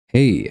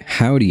Hey,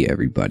 howdy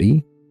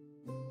everybody.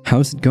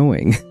 How's it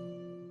going?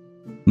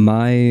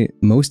 My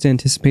most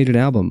anticipated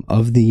album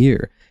of the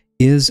year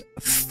is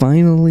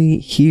finally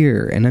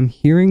here, and I'm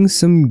hearing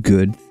some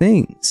good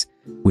things,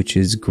 which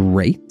is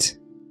great,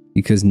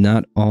 because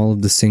not all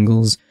of the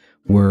singles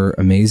were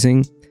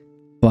amazing,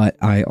 but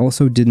I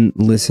also didn't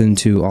listen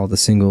to all the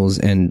singles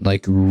and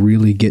like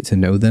really get to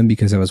know them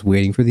because I was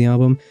waiting for the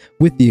album,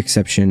 with the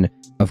exception,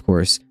 of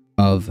course,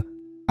 of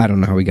I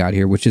Don't Know How We Got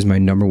Here, which is my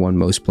 #1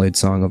 most played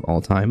song of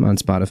all time on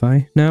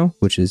Spotify now,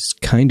 which is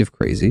kind of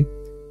crazy.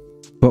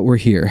 But we're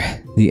here.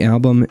 The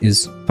album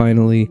is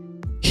finally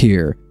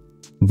here.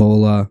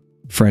 Vola,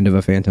 Friend of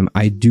a Phantom.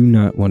 I do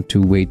not want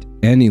to wait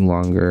any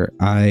longer.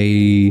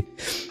 I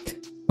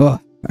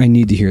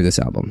need to hear this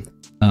album.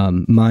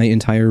 My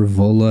entire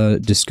Vola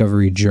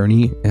discovery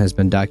journey has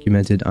been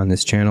documented on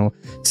this channel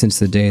since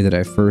the day that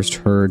I first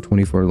heard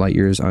 24 Light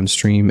Years on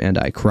stream, and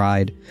I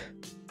cried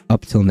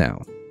up till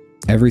now.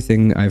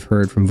 Everything I've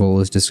heard from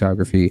Vola's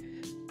discography,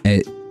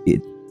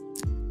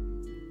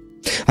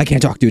 I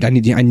can't talk, dude. I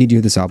need to hear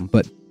this album.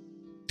 But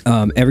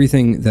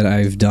everything that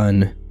I've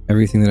done,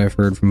 everything that I've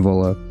heard from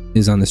Vola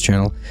is on this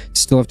channel.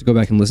 Still have to go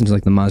back and listen to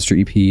like the Monster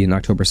EP and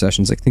October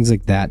Sessions, like things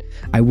like that.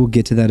 I will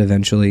get to that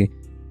eventually.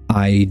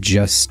 I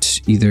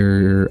just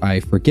either I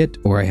forget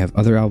or I have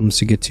other albums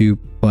to get to,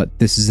 but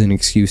this is an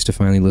excuse to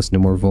finally listen to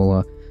more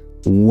Vola.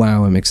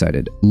 Wow, I'm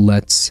excited.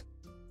 Let's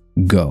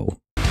go.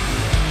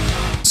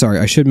 Sorry,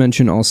 I should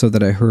mention also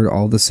that I heard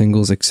all the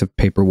singles except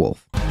Paper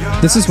Wolf.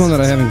 This is one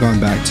that I haven't gone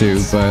back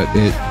to, but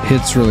it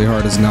hits really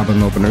hard as an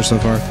album opener so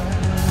far.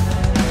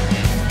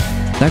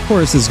 That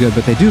chorus is good,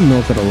 but they do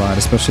milk it a lot,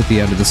 especially at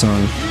the end of the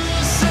song.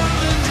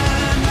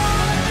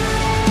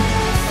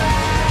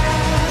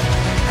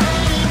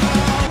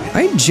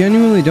 I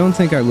genuinely don't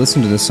think I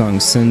listened to this song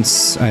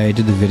since I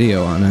did the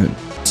video on it.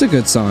 It's a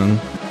good song.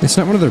 It's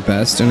not one of their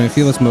best, and I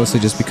feel it's mostly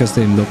just because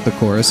they milk the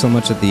chorus so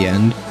much at the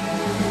end.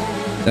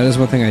 That is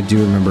one thing I do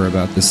remember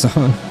about this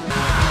song.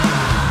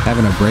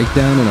 Having a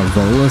breakdown in a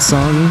Vola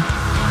song?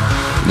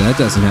 That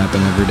doesn't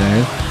happen every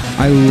day.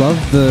 I love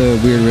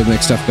the weird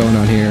rhythmic stuff going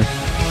on here.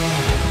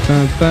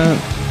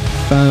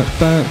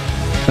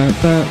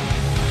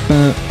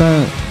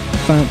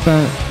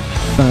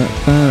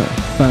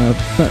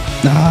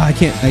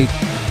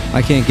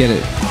 I can't get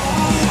it.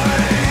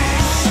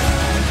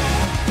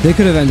 They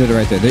could have ended it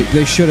right there.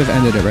 They should have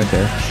ended it right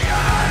there.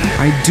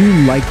 I do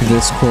like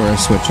this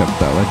chorus switch up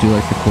though. I do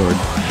like the chord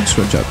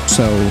switch up.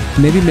 So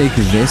maybe make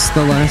this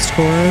the last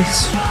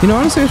chorus. You know,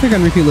 honestly, I think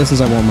on repeat listens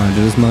I won't mind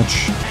it as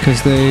much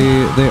because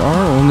they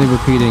are only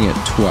repeating it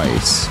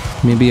twice.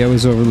 Maybe I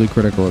was overly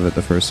critical of it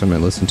the first time I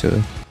listened to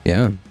it.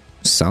 Yeah,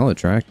 solid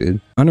track,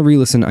 dude. On a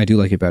re-listen, I do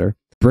like it better.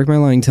 Break My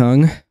Lying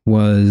Tongue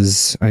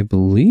was, I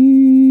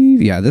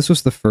believe, yeah, this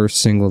was the first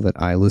single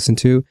that I listened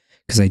to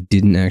because I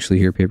didn't actually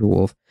hear Paper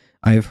Wolf.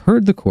 I've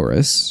heard the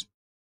chorus.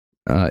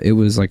 It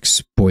was like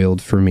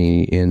spoiled for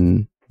me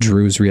in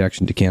Drew's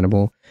reaction to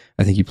Cannibal.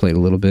 I think he played a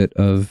little bit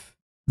of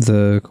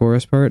the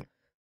chorus part.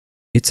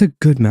 It's a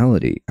good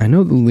melody. I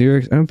know the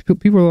lyrics, I know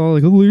people are all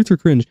like, oh, the lyrics are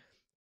cringe.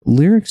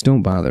 Lyrics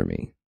don't bother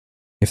me.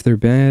 If they're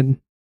bad,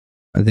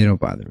 they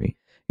don't bother me.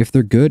 If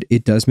they're good,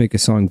 it does make a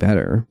song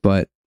better,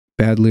 but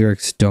bad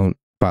lyrics don't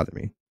bother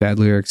me. Bad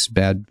lyrics,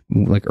 bad,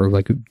 or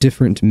a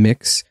different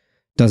mix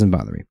doesn't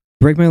bother me.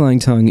 Break My Lying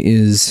Tongue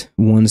is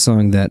one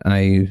song that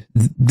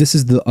this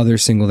is the other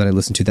single that I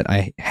listened to that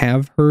I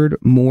have heard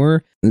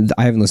more.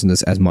 I haven't listened to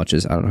this as much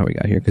as I Don't Know How We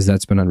Got Here because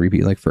that's been on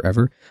repeat like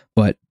forever.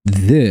 But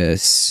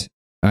this,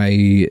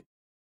 I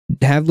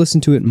have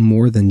listened to it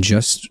more than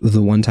just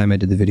the one time I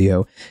did the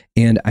video.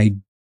 And I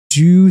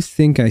do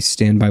think I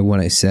stand by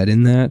what I said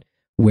in that,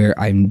 where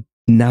I'm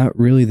not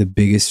really the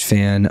biggest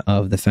fan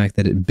of the fact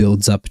that it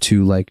builds up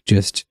to like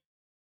just...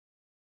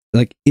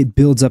 Like, it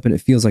builds up and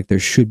it feels like there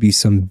should be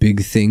some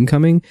big thing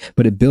coming,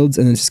 but it builds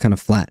and then it's just kind of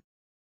flat.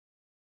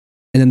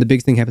 And then the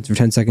big thing happens for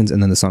 10 seconds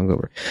and then the song's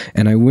over.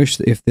 And I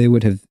wish if they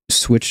would have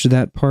switched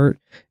that part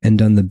and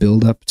done the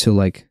build up to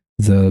like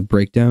the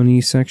breakdown-y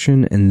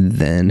section and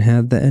then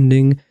had the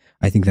ending,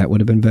 I think that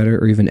would have been better,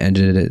 or even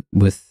ended it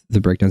with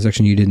the breakdown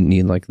section. You didn't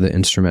need like the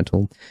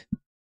instrumental.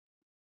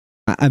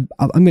 I'm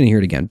going to hear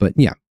it again, but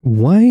yeah.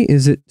 Why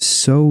is it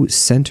so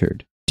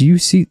centered? You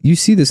see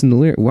this in the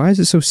lyric. Why is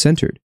it so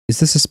centered? Is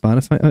this a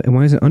Spotify? And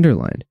why is it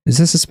underlined? Is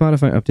this a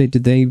Spotify update?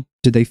 Did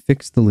they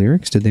fix the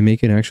lyrics? Did they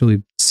make it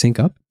actually sync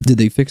up? Did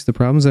they fix the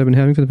problems I've been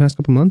having for the past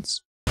couple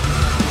months?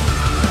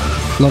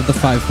 Love the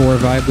 5/4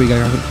 vibe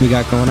we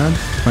got going on.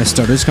 My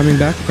stutter's coming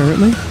back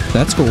apparently.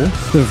 That's cool.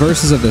 The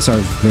verses of this are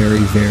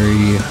very,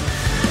 very...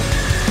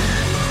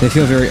 They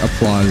feel very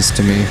applause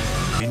to me.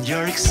 In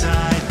your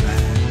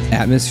excitement.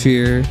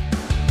 Atmosphere,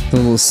 the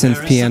little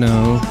synth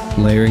piano,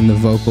 layering the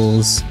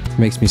vocals.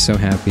 Makes me so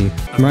happy.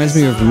 Reminds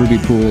me of Ruby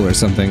Pool or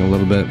something a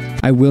little bit.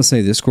 I will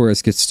say this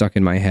chorus gets stuck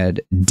in my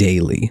head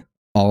daily,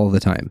 all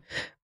the time.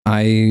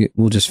 I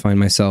will just find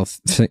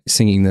myself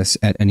singing this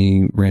at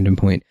any random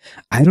point.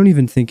 I don't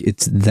even think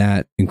it's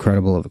that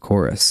incredible of a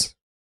chorus.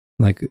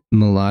 Like,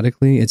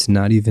 melodically, it's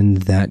not even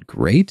that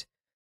great.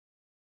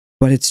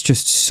 but it's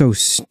just so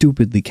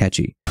stupidly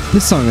catchy.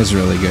 This song is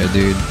really good,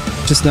 dude.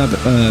 Just not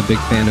a big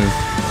fan of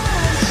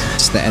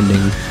just the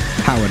ending,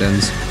 how it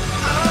ends.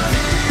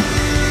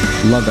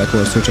 Love that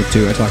chorus switch up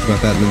too. I talked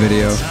about that in the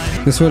video.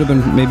 This would have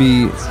been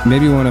maybe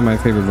one of my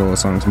favorite Vola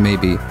songs,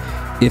 maybe,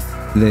 if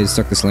they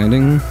stuck this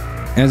landing.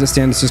 As it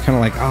stands, it's just kind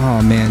of like,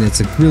 oh man,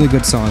 it's a really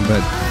good song,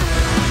 but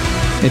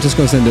it just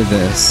goes into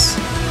this.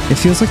 It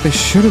feels like they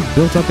should have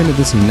built up into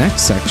this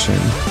next section.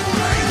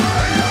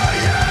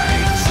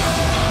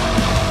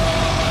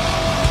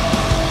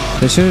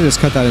 They should have just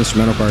cut that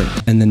instrumental part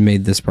and then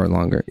made this part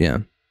longer. Yeah.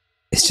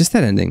 It's just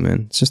that ending,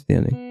 man. It's just the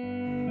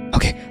ending.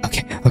 Okay.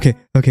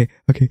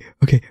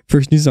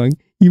 First new song.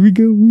 Here we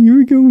go.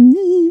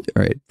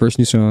 All right, first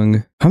new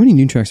song. How many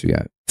new tracks we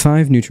got?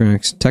 5 new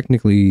tracks,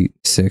 technically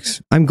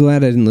 6. I'm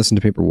glad I didn't listen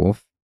to Paper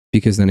Wolf,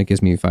 because then it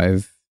gives me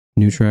 5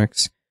 new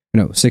tracks.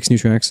 No, 6 new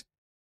tracks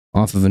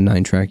off of a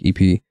 9-track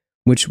EP,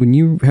 which when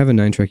you have a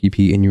 9-track EP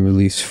and you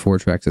release 4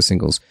 tracks as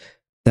singles,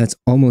 that's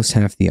almost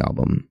half the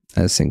album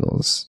as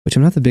singles, which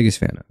I'm not the biggest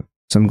fan of.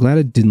 So I'm glad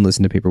I didn't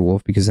listen to Paper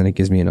Wolf, because then it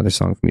gives me another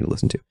song for me to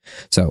listen to.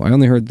 So I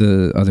only heard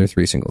the other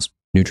 3 singles.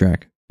 New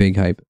track, big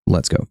hype,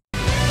 let's go.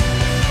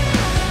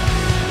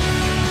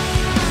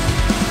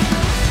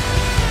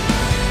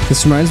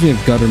 This reminds me of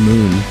Gutter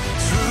Moon.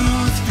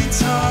 Truth be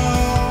told,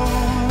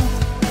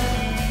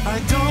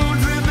 I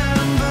don't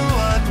remember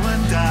what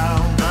went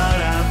down, but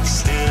I'm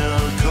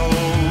still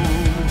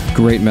cold.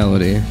 Great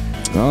melody.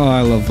 Oh,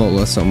 I love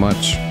Vola so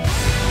much.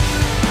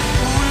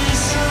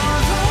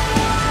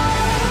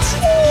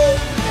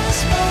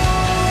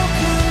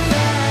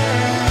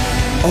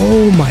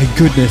 Oh my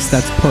goodness,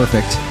 that's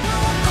perfect.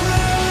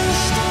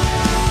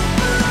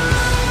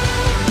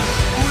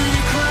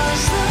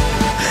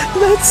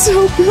 That's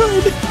so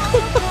good.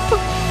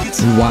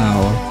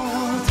 Wow.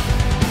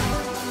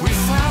 We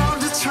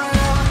found a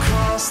trail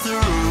across the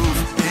roof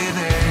in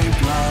a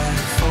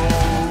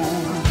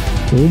blindfold.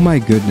 Oh my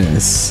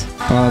goodness.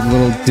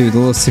 The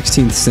little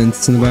 16th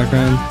synths in the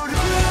background.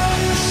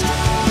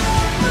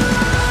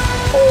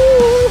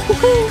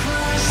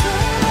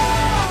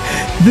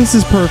 This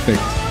is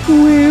perfect.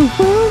 We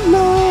will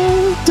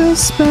not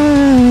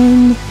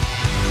disband.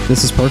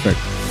 This is perfect.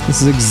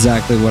 This is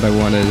exactly what I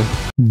wanted.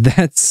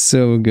 That's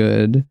so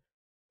good.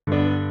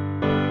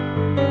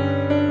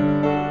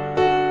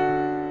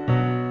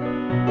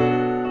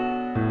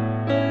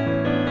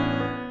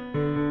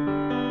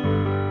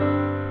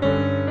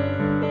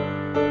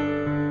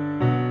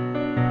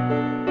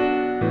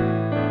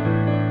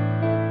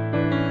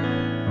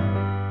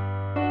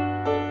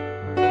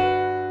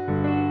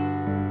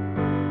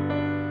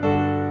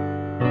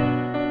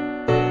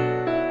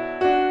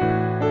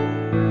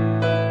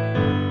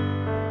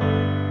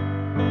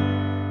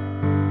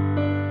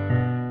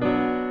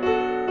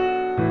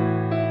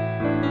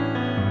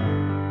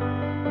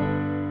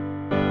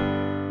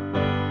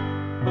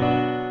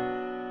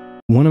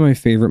 One of my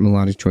favorite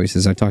melodic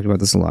choices, I've talked about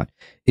this a lot,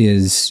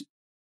 is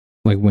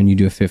like when you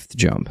do a 5th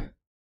jump.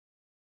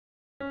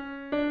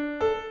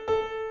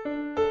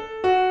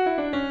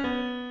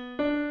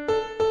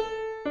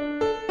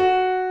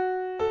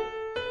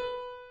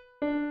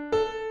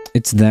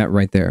 It's that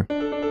right there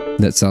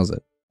that sells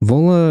it.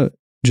 Vola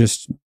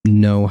just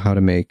know how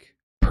to make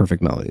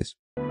perfect melodies.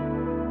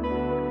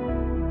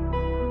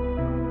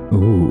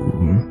 Ooh.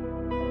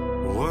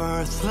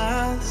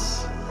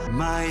 Worthless,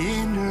 my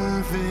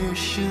inner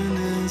vision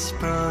is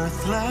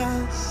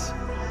birthless.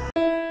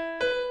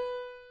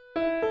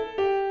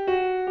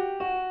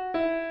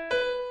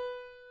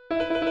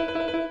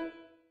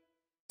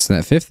 It's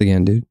that 5th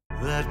again, dude.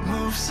 That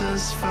moves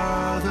us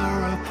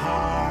further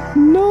apart.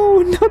 No,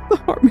 not the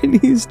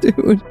harmonies,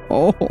 dude.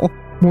 Oh,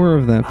 more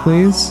of that,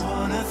 please.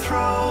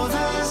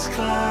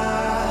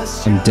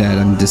 I'm dead.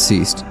 I'm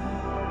deceased.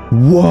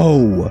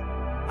 Whoa.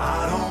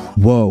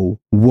 Whoa.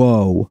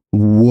 Whoa.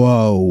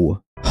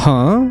 Whoa.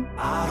 Huh?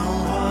 I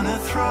don't wanna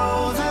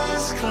throw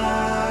this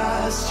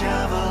glass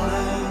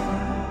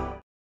javelin.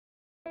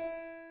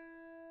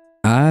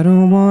 I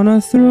don't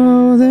wanna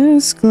throw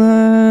this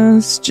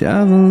glass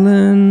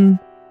javelin.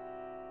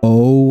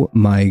 Oh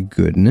my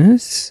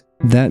goodness.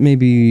 That may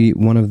be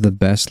one of the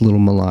best little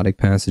melodic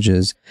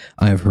passages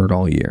I've heard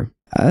all year.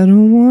 I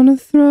don't wanna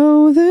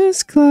throw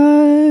this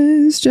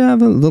glass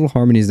javelin. Little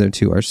harmonies there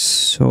too are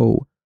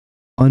so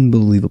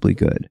unbelievably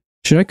good.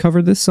 Should I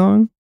cover this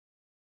song?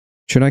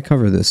 Should I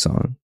cover this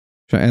song?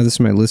 Should I add this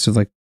to my list of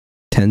like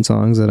 10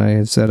 songs that I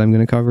have said I'm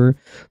going to cover,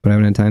 but I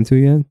haven't had time to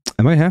yet?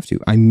 I might have to.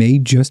 I may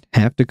just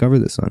have to cover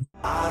this song.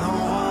 I don't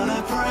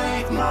wanna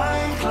break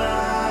my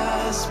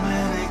glass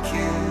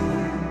mannequin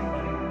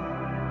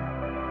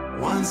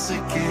once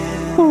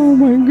again. Oh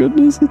my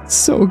goodness, it's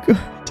so good.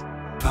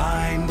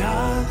 Find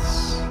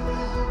us.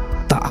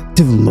 The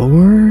octave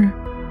lower?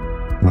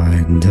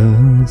 Find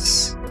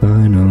us.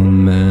 Final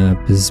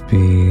map is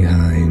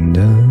behind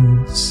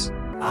us.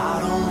 I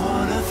don't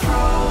wanna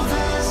throw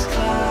this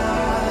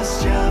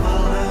glass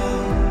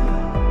javelin.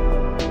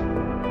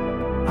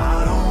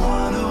 I don't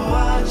wanna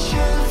watch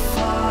it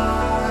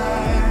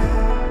fire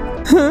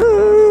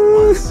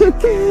once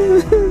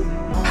again.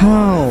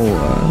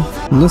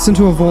 How? Listen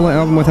to a Vola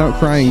album without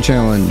crying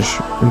challenge.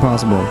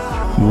 Impossible.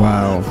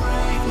 Wow.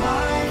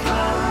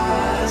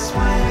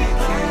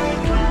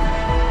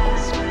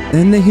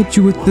 Then they hit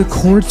you with the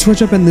chord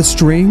switch up and the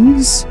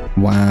strings?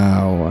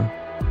 Wow.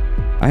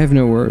 I have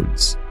no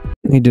words.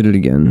 They did it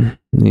again.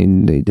 They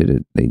did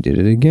it. They did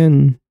it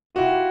again.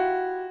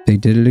 They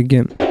did it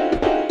again.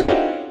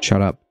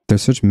 Shut up. They're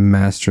such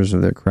masters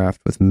of their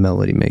craft with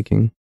melody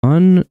making.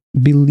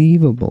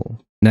 Unbelievable.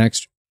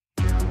 Next.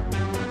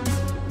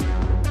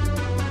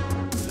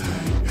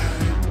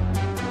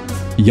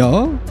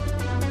 Yeah?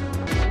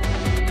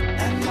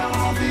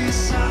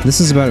 This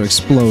is about to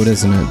explode,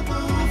 isn't it?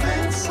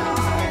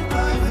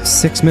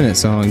 6-minute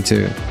song,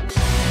 too.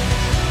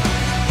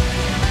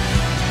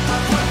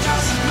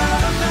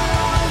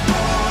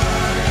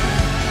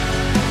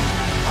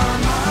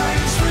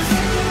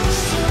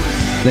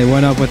 They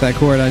went up with that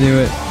chord, I knew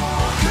it.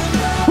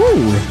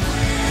 Woo!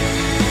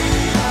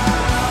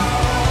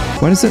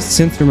 Why does that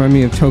synth remind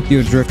me of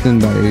Tokyo Driftin'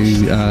 by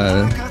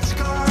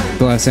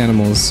Glass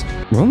Animals?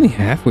 We're only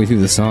halfway through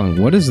the song.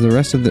 What is the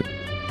rest of the...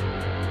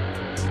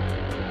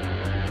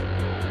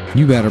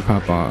 You better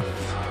pop off.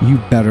 You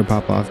better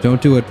pop off.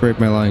 Don't do what Break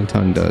My Lying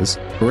Tongue does.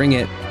 Bring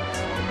it.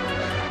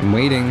 I'm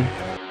waiting.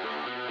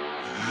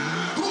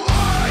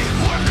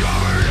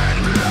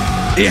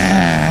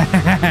 Yeah!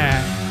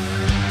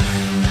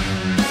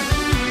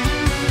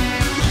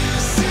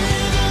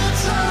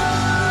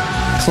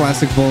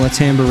 Classic Vola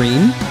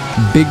tambourine.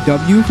 Big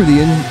W for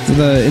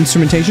the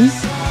instrumentation.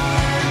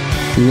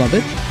 Love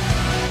it.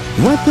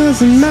 What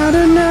doesn't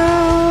matter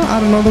now? I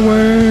don't know the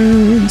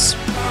words.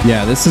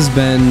 Yeah, this has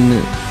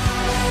been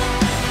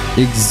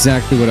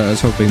exactly what I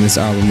was hoping this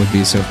album would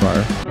be so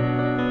far.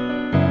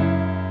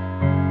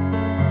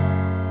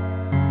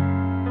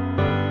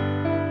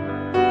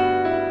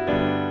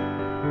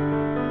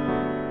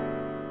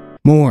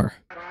 More.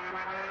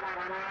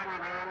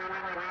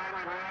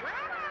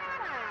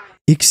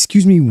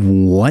 Excuse me,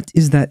 what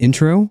is that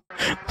intro?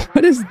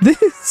 What is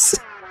this?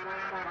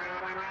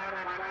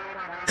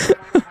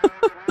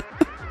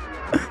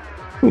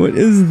 What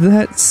is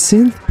that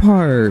synth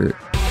part?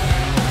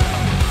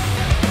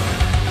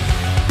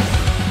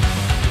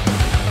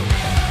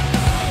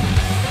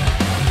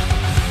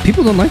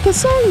 People don't like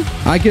this song?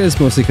 I get it's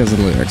mostly because of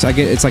the lyrics. I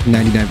get it's like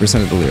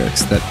 99% of the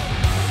lyrics that...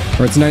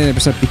 Or it's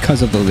 99%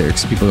 because of the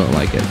lyrics. People don't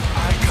like it.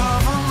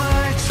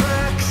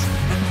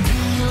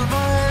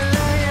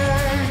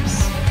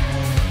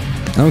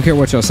 I don't care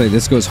what y'all say,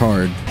 this goes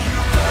hard.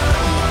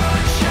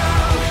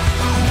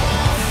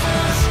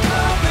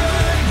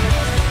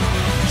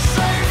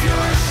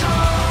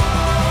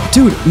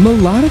 Dude,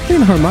 melodically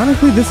and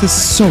harmonically, this is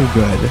so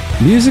good.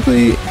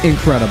 Musically,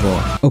 incredible.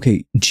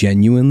 Okay,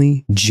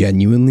 genuinely,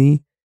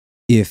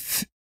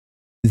 if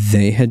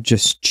they had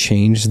just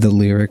changed the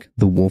lyric,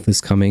 "The wolf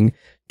is coming,"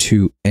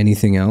 to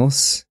anything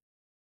else,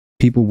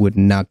 people would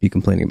not be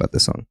complaining about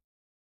this song.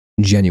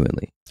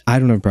 Genuinely. I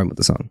don't have a problem with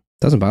the song.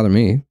 Doesn't bother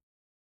me.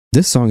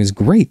 This song is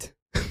great.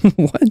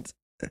 What?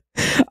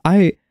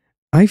 I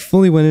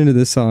fully went into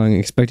this song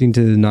expecting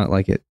to not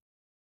like it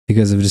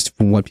because of just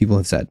what people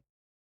have said.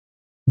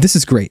 This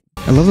is great.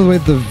 I love the way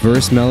the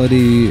verse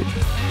melody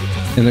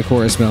and the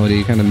chorus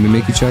melody kind of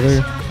mimic each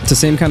other. It's the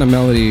same kind of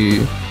melody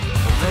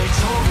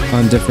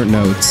on different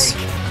notes.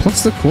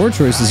 Plus the chord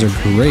choices are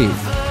great,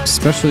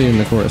 especially in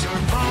the chorus.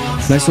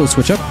 Nice little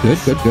switch up. Good.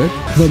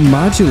 The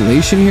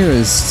modulation here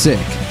is sick.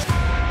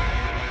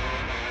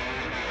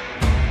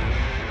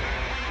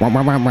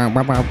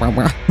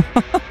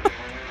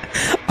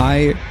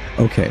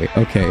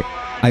 Okay.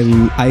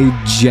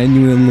 I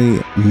genuinely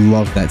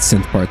love that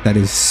synth part. That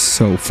is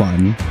so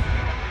fun.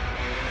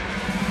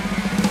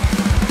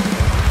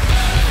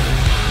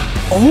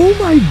 Oh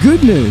my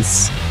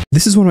goodness!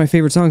 This is one of my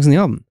favorite songs in the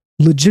album.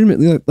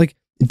 Legitimately, like,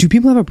 do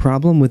people have a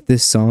problem with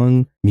this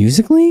song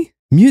musically?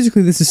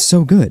 Musically, this is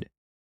so good.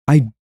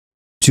 I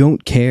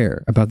don't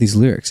care about these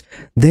lyrics.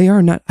 They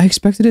are not... I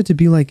expected it to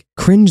be like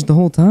cringe the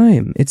whole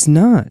time. It's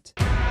not.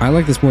 I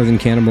like this more than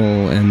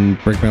Cannibal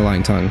and Break My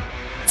Lying Tongue.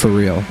 For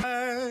real.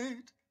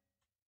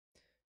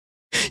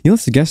 You'll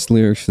have to guess the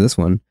lyrics for this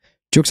one.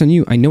 Joke's on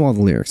you, I know all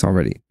the lyrics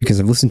already, because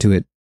I've listened to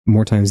it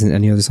more times than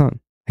any other song.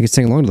 I could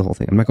sing along to the whole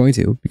thing. I'm not going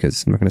to,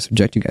 because I'm not going to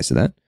subject you guys to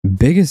that.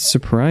 Biggest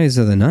surprise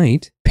of the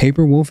night,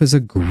 Paper Wolf is a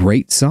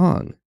great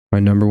song. My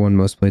 #1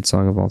 most played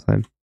song of all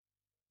time.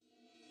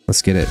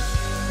 Let's get it.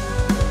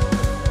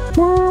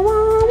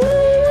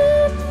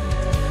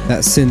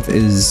 That synth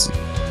is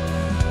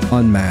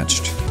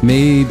unmatched.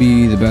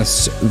 Maybe the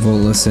best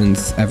Vola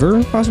synth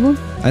ever, possibly?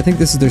 I think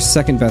this is their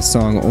second best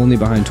song, only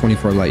behind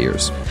 24 Light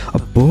Years. A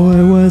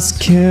boy was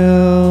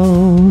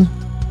killed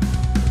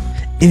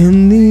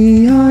in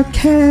the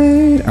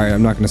arcade. Alright,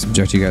 I'm not going to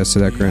subject you guys to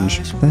that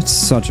cringe. That's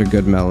such a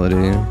good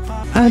melody.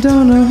 I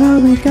don't know how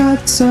we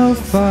got so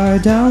far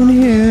down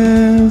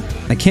here.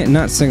 I can't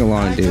not sing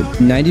along, dude.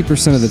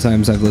 90% of the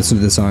times I've listened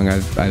to this song,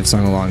 I've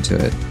sung along to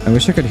it. I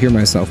wish I could hear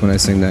myself when I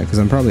sing that, because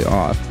I'm probably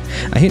off.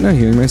 I hate not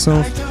hearing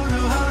myself.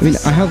 I mean,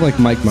 I have like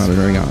mic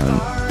monitoring on.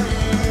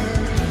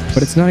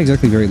 but it's not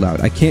exactly very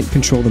loud. I can't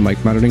control the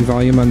mic monitoring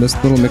volume on this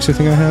little mixer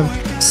thing I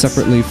have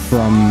separately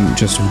from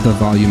just the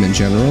volume in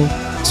general,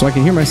 so I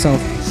can hear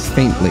myself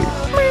faintly.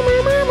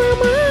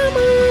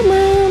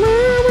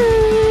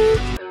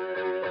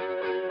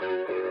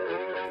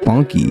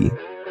 Bonky.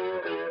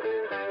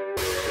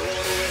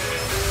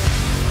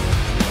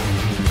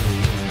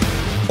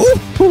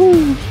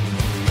 Oh!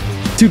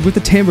 Dude, with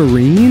the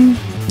tambourine?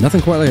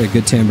 Nothing quite like a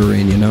good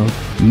tambourine, you know?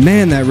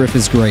 Man, that riff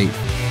is great.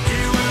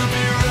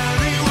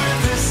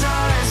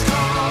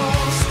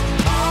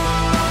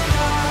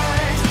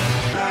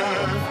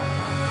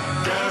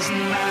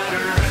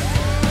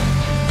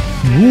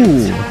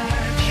 Ooh.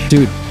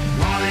 Dude.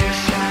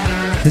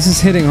 This is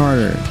hitting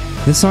harder.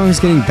 This song is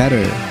getting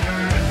better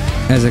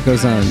as it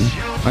goes on.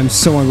 I'm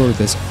so on board with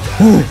this.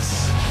 Oh!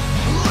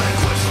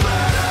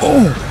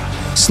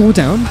 Oh! Slow it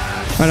down.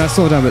 Oh, not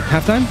slow it down, but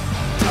halftime?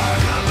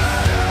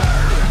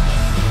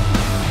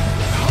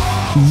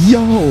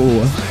 Yo!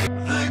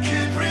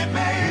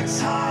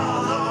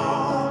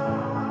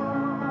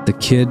 The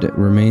kid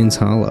remains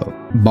hollow.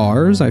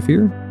 Bars, I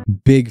fear?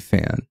 Big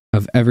fan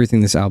of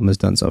everything this album has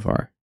done so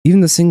far.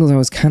 Even the singles I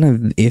was kind of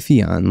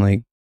iffy on,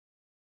 like,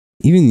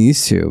 even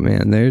these two,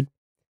 man, they're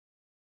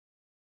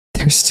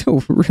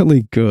still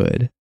really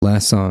good.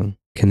 Last song,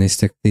 Can They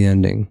Stick the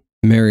Ending?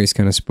 Mary's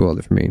kind of spoiled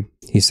it for me.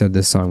 He said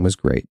this song was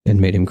great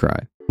and made him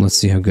cry. Let's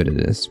see how good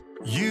it is.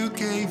 You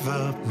gave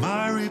up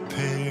my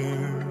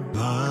repair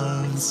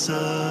months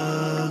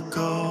ago.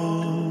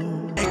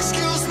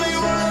 Excuse me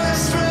while I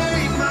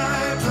strain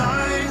my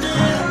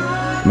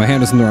blinded. My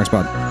hand is in the wrong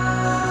spot.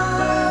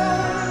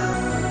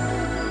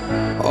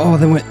 Oh,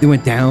 they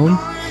went down.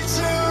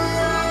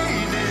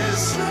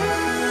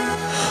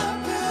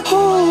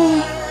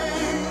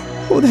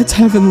 Oh, that's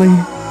heavenly.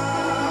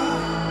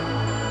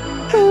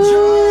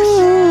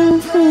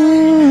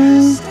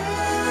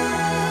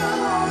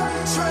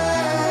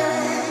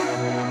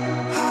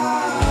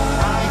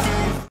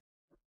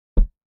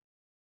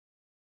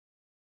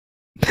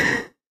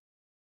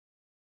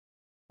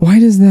 Why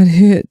does that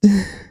hit?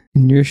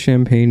 And your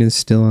champagne is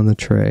still on the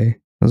tray.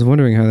 I was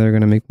wondering how they're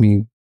going to make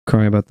me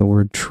cry about the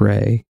word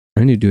tray.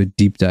 I need to do a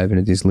deep dive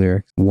into these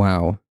lyrics.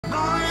 Wow.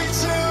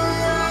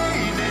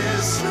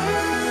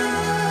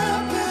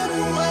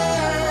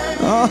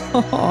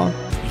 Oh.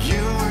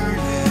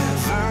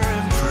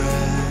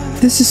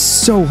 This is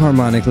so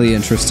harmonically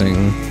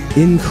interesting.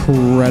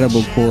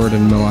 Incredible chord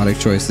and melodic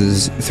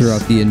choices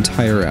throughout the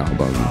entire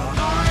album.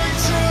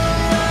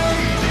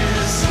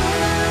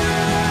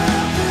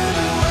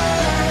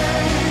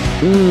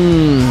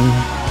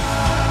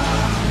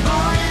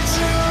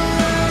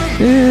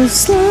 It's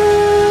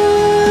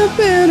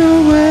slipping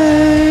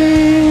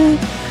away.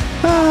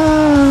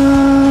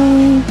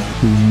 Oh.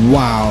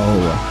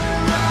 Wow.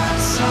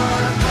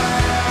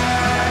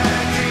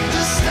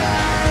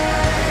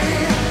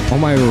 All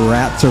my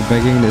rats are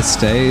begging to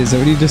stay. Is that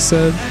what he just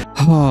said?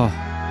 Oh.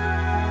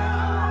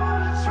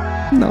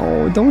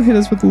 No, don't hit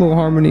us with the little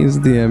harmonies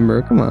at the end,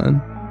 bro. Come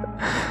on.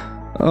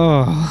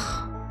 Oh.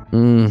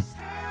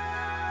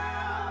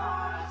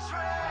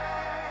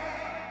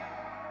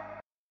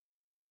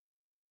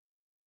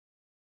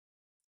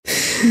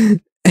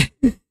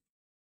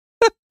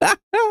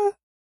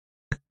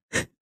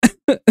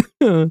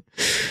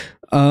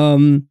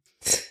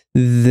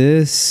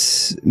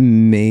 This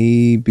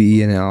may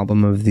be an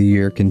album of the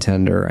year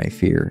contender, I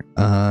fear.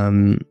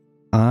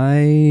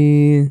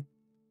 I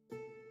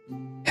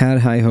had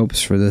high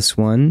hopes for this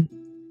one,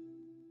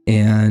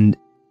 and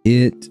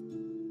it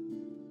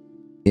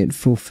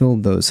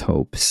fulfilled those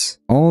hopes.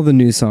 All the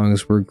new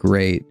songs were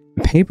great.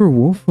 Paper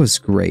Wolf was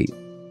great.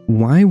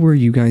 Why were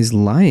you guys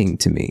lying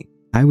to me?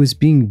 I was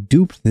being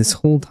duped this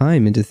whole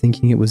time into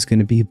thinking it was going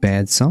to be a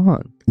bad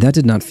song. That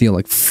did not feel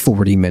like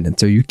 40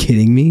 minutes. Are you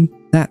kidding me?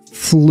 That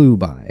flew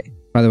by.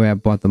 By the way, I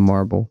bought the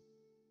marble.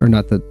 Or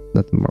not the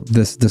marble.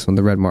 This one,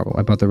 the red marble.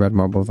 I bought the red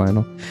marble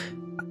vinyl.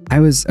 I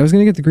was going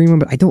to get the green one,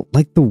 but I don't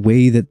like the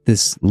way that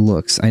this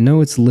looks. I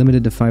know it's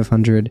limited to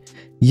 500.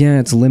 Yeah,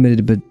 it's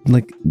limited, but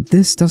like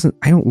this doesn't,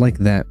 I don't like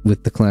that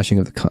with the clashing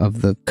of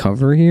the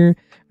cover here.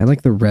 I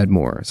like the red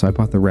more, so I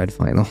bought the red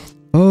vinyl.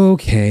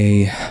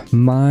 Okay,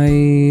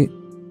 my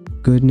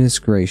goodness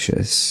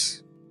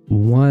gracious.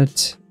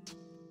 What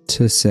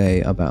to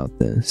say about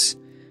this?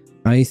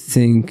 I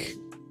think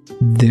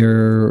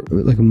they're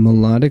like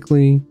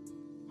melodically,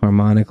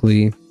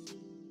 harmonically,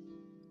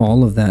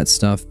 all of that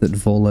stuff that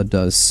Vola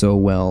does so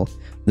well.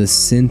 The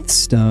synth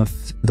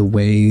stuff, the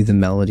way the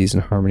melodies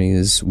and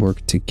harmonies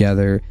work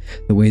together,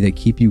 the way they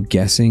keep you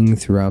guessing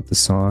throughout the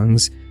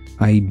songs.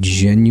 I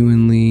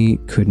genuinely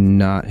could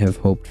not have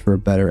hoped for a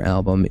better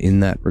album in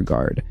that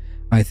regard.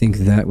 I think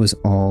that was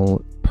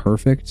all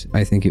perfect.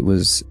 I think it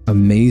was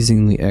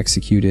amazingly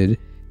executed,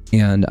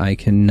 and I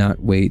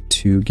cannot wait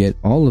to get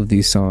all of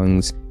these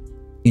songs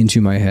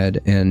into my head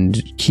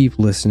and keep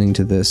listening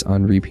to this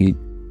on repeat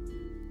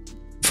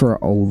for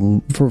a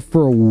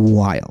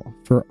while.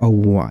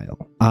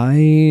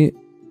 I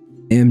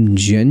am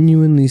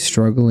genuinely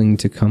struggling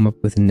to come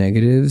up with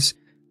negatives.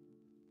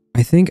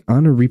 I think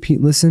on a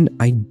repeat listen,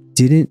 I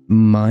didn't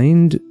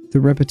mind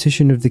the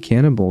repetition of the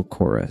cannibal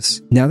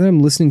chorus. Now that I'm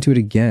listening to it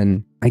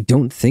again, I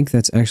don't think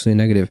that's actually a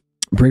negative.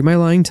 Break My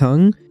Lying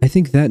Tongue, I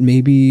think that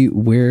may be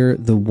where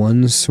the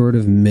one sort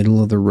of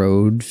middle of the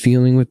road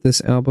feeling with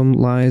this album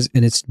lies,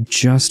 and it's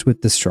just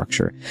with the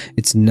structure.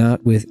 It's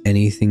not with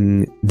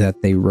anything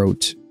that they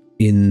wrote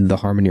in the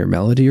harmony or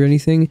melody or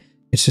anything.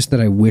 It's just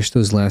that I wish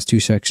those last two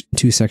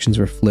sections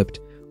were flipped,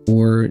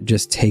 or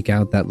just take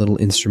out that little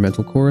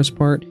instrumental chorus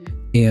part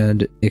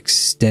and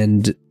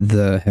extend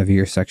the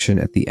heavier section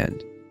at the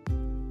end.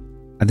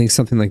 I think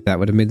something like that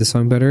would have made the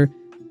song better,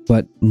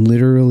 but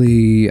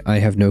literally I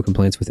have no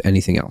complaints with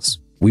anything else.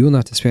 We Will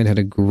Not Disband had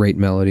a great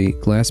melody.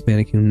 Glass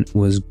Mannequin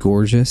was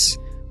gorgeous.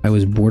 I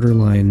was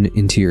borderline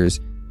in tears.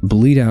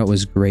 Bleed Out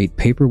was great.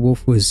 Paper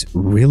Wolf was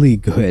really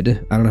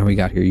good. I don't know how we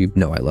got here. You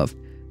know I love.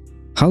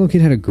 Hollow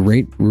Kid had a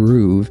great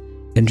groove,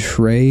 and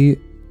Trey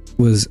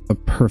was a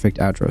perfect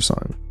outro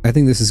song. I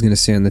think this is going to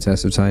stand the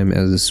test of time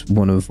as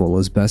one of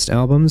Vola's best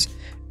albums,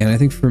 and I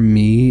think for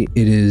me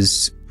it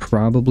is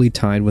probably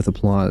tied with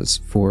Applause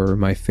for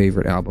my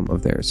favorite album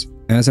of theirs.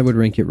 As I would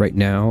rank it right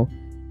now,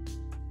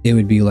 it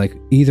would be like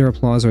either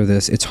Applause or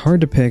this. It's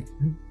hard to pick.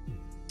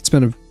 It's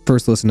been a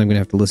first listen. I'm going to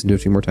have to listen to it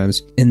a few more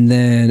times. And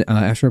then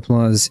after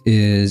Applause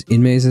is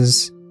In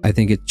Mazes. I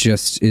think it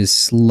just is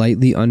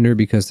slightly under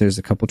because there's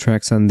a couple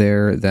tracks on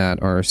there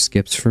that are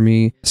skips for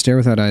me. Stare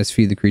Without Eyes,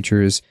 Feed the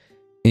Creatures,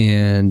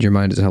 and Your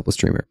Mind is a Helpless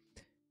Dreamer.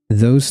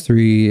 Those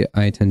three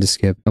I tend to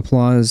skip.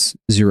 Applause,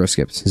 0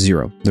 skips,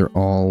 0. They're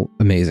all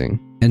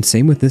amazing. And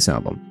same with this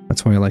album.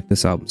 That's why I like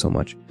this album so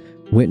much.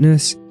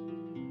 Witness,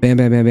 Bam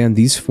Bam Bam Bam.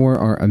 These 4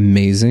 are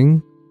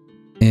amazing.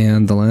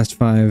 And the last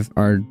 5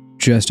 are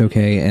just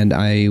okay. And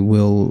I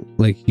will,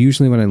 like,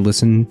 usually when I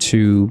listen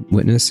to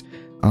Witness,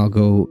 I'll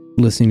go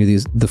listening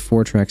to the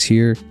 4 tracks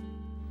here,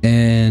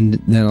 and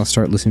then I'll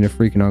start listening to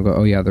Freak, and I'll go,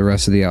 oh yeah, the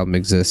rest of the album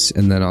exists,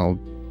 and then I'll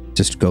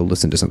just go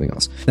listen to something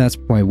else. That's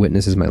why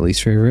Witness is my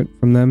least favorite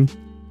from them,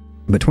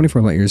 but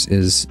 24 Light Years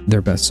is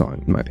their best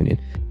song, in my opinion.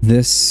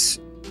 This,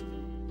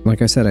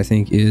 like I said, I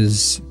think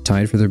is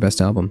tied for their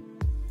best album,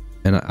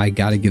 and I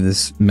gotta give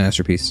this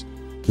Masterpiece.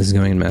 This is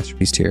going in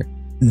Masterpiece tier.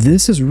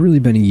 This has really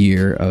been a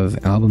year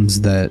of albums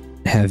that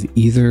have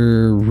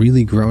either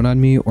really grown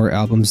on me or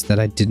albums that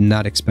I did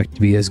not expect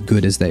to be as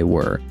good as they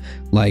were,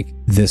 like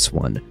this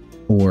one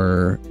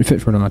or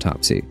Fit for an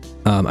Autopsy.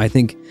 I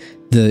think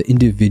the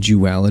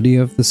individuality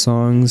of the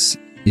songs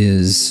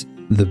is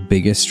the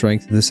biggest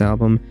strength of this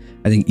album.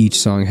 I think each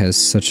song has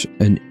such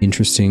an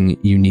interesting,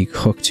 unique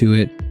hook to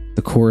it.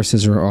 The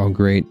choruses are all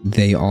great.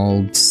 They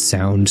all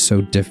sound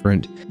so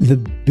different. The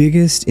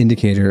biggest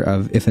indicator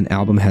of if an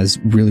album has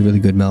really, really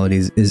good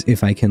melodies is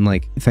if I can,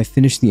 like, if I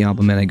finish the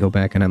album and I go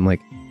back and I'm like,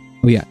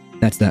 oh yeah,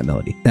 that's that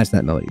melody, that's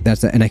that melody,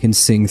 that's that, and I can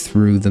sing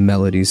through the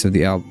melodies of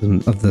the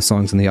album, of the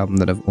songs on the album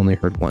that I've only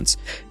heard once.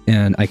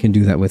 And I can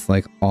do that with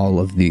like all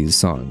of these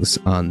songs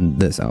on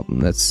this album.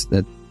 That's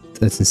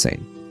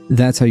insane.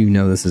 That's how you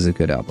know this is a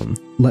good album.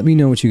 Let me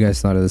know what you guys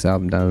thought of this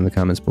album down in the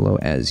comments below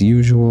as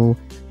usual.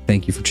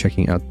 Thank you for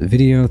checking out the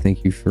video.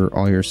 Thank you for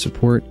all your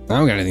support. I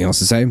don't got anything else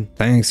to say.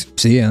 Thanks.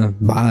 See ya.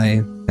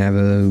 Bye. Have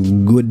a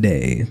good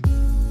day.